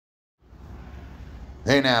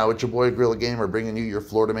Hey now, it's your boy Gorilla Gamer bringing you your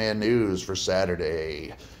Florida Man news for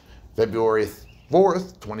Saturday, February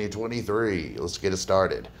 4th, 2023. Let's get it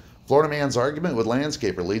started. Florida man's argument with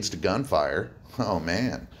landscaper leads to gunfire. Oh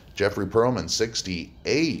man. Jeffrey Perlman,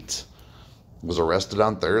 68, was arrested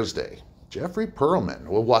on Thursday. Jeffrey Perlman,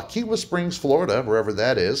 well, Waukewa Springs, Florida, wherever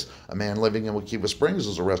that is, a man living in Waukewa Springs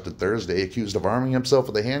was arrested Thursday, accused of arming himself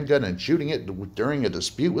with a handgun and shooting it during a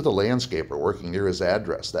dispute with a landscaper working near his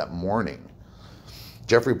address that morning.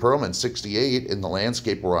 Jeffrey Perlman, 68, and the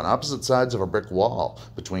landscaper were on opposite sides of a brick wall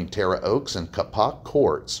between Terra Oaks and Kapok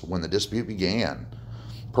Courts when the dispute began.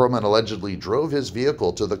 Perlman allegedly drove his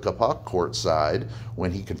vehicle to the Kapok Court side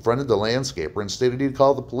when he confronted the landscaper and stated he'd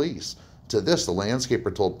call the police. To this, the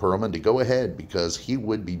landscaper told Perlman to go ahead because he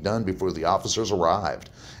would be done before the officers arrived.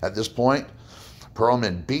 At this point,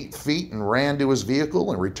 Perlman beat feet and ran to his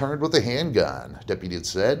vehicle and returned with a handgun, deputies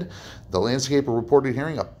said. The landscaper reported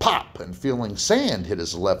hearing a pop and feeling sand hit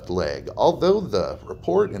his left leg, although the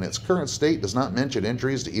report in its current state does not mention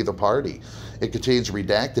injuries to either party. It contains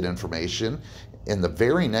redacted information in the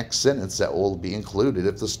very next sentence that will be included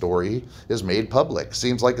if the story is made public.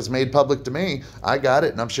 Seems like it's made public to me. I got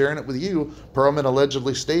it and I'm sharing it with you. Perlman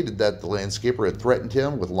allegedly stated that the landscaper had threatened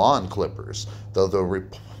him with lawn clippers, though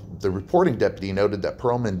the reporting deputy noted that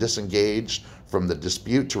Perlman disengaged from the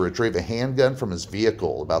dispute to retrieve a handgun from his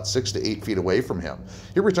vehicle about 6 to 8 feet away from him.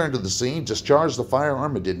 He returned to the scene, discharged the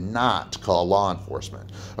firearm, and did not call law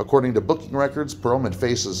enforcement. According to booking records, Perlman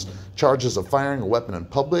faces charges of firing a weapon in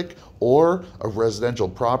public or a residential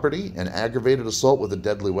property and aggravated assault with a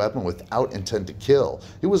deadly weapon without intent to kill.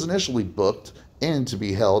 He was initially booked and to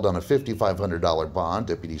be held on a $5,500 bond,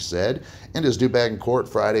 deputies said, and is due back in court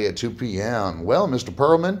Friday at 2 p.m. Well, Mr.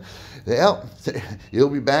 Perlman, yeah, you'll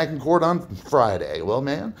be back in court on Friday. Well,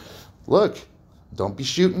 man, look, don't be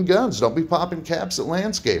shooting guns. Don't be popping caps at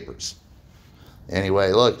landscapers.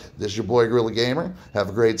 Anyway, look, this is your boy Gorilla Gamer. Have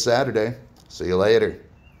a great Saturday. See you later.